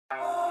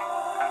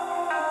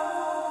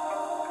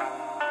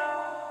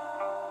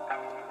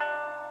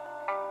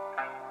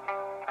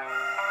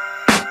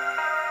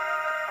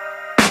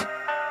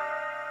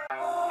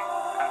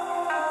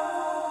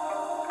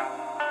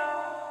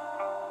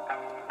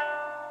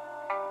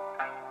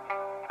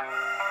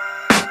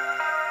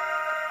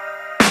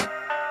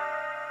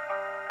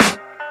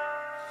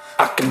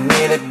I can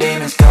hear the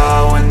demons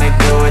call when they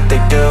do what they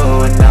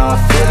do. And now I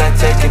feel like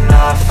taking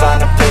off, find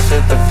a place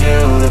with a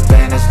view. The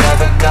pain is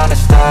never gonna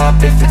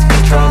stop if it's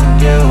controlling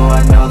you.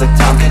 I know that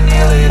time can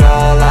heal it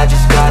all, I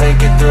just gotta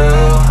get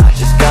through. I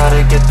just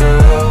gotta get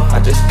through, I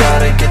just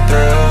gotta get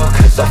through.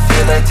 Cause I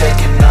feel like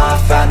taking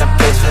off, find a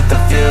place with a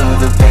view.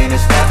 The pain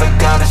is never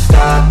gonna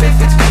stop if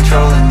it's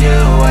controlling you.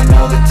 I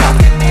know that time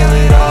can heal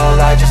it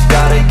all, I just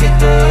gotta get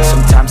through.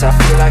 Sometimes I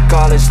feel like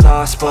all is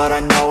lost, but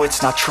I know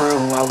it's not true.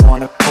 I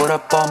wanna put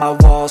up all my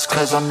walls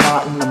cause I'm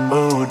not in the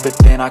mood, but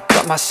then I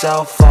cut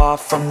myself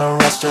off from the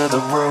rest of the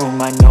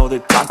room. I know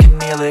that time can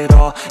heal it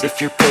all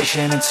if you're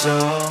patient and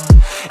soon.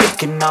 It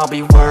can all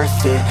be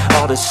worth it,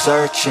 all the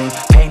searching.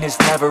 Pain is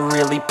never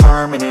really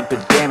permanent,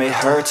 but damn it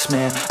hurts,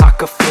 man. I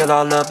could feel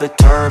all of the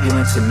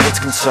turbulence and it's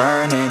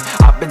concerning.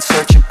 I've been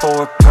searching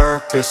for a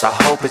purpose, I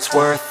hope it's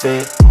worth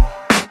it.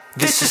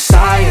 This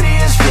society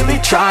is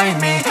really trying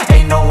me.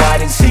 Ain't no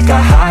hide and seek,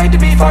 I hide to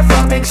be far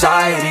from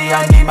anxiety.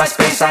 I need my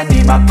space, I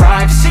need my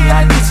privacy.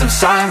 I need some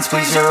silence,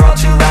 please, you're all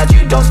too loud.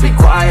 You don't speak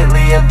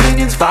quietly,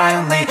 opinions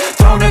violently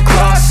thrown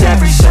across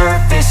every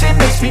surface. It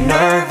makes me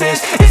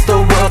nervous, it's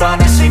the world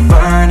honestly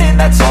burning.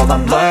 That's all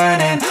I'm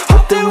learning,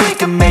 hope that we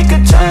can make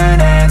a turn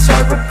and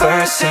start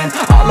reversing.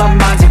 All our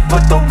minds, we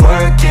put the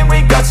work in,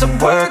 we got some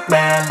work,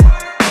 man.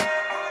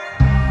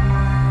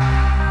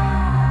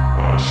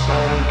 I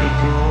started to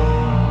go.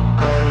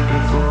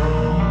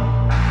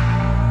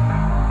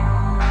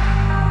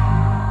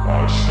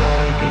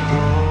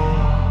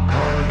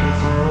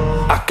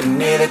 I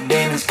can hear the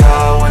demons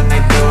call when they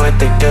do what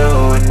they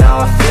do. And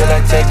now I feel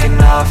like taking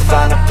off,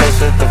 find a place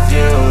with a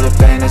view. The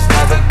pain is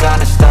never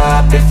gonna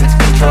stop if it's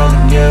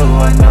controlling you.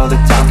 I know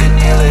that time can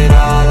heal it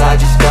all, I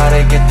just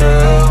gotta get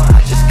through.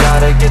 I just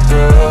gotta get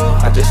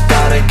through, I just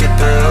gotta get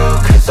through.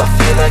 Cause I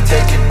feel like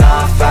taking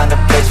off, find a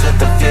place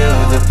with a view.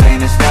 The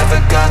pain is never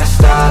gonna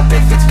stop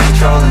if it's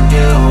controlling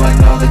you. I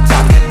know that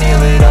time can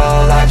heal it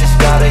all, I just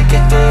gotta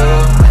get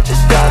through. I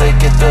just gotta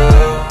get through.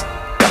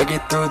 Gotta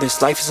get through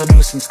this, life is a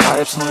nuisance, tie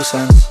up some loose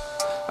ends.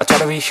 I try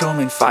to be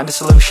human, find a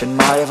solution,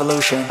 my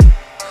evolution.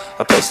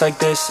 A place like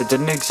this, it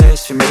didn't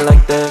exist, we made it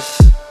like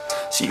this.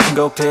 So you can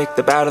go pick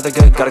the bad or the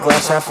good, got a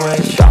glass halfway.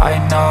 I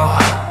know,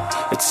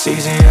 it's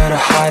easier to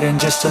hide than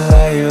just to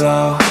lay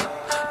low.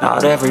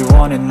 Not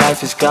everyone in life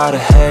has got a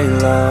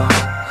halo.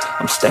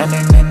 I'm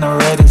standing in the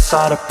red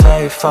inside a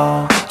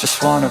payphone,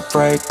 just wanna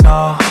break,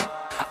 no.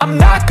 I'm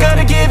not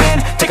gonna give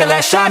in, take a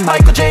last shot,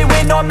 Michael J.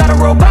 Win. No, I'm not a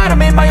robot,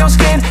 I'm in my own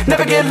skin.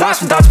 Never get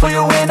lost when thoughts pull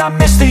you in. I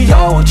miss the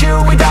old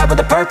you, we died with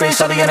a purpose.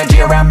 All the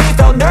energy around me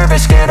felt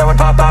nervous, scared I would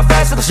pop off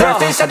fast to the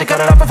surface. Had to cut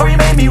it off before you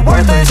made me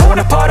worthless. Torn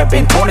apart, I've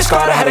been torn and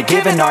scarred. I had a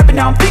given art, but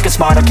now I'm thinking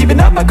smart. I'm keeping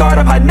up my guard,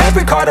 I'm hiding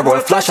every card. A royal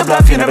flush of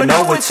love, you never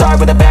know what's hard.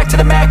 With a back to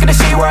the mat, gonna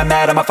see where I'm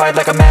at. I'ma fight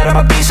like I'm mad,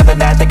 I'ma be something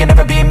that they can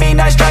never be me.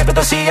 Nice try, but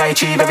they'll see I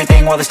achieve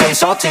everything while they stay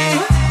salty.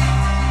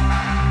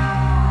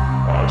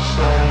 I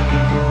started to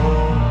go,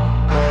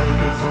 gotta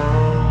get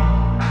through.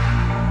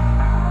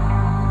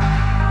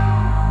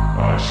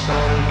 I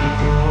started to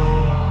go,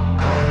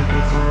 gotta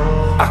get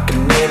through. I can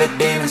hear the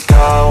demons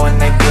call when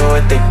they do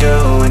what they do.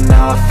 And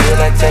now I feel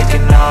like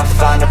taking off,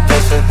 find a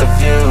place with a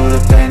view.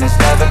 The pain is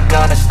never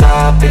gonna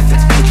stop if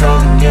it's control.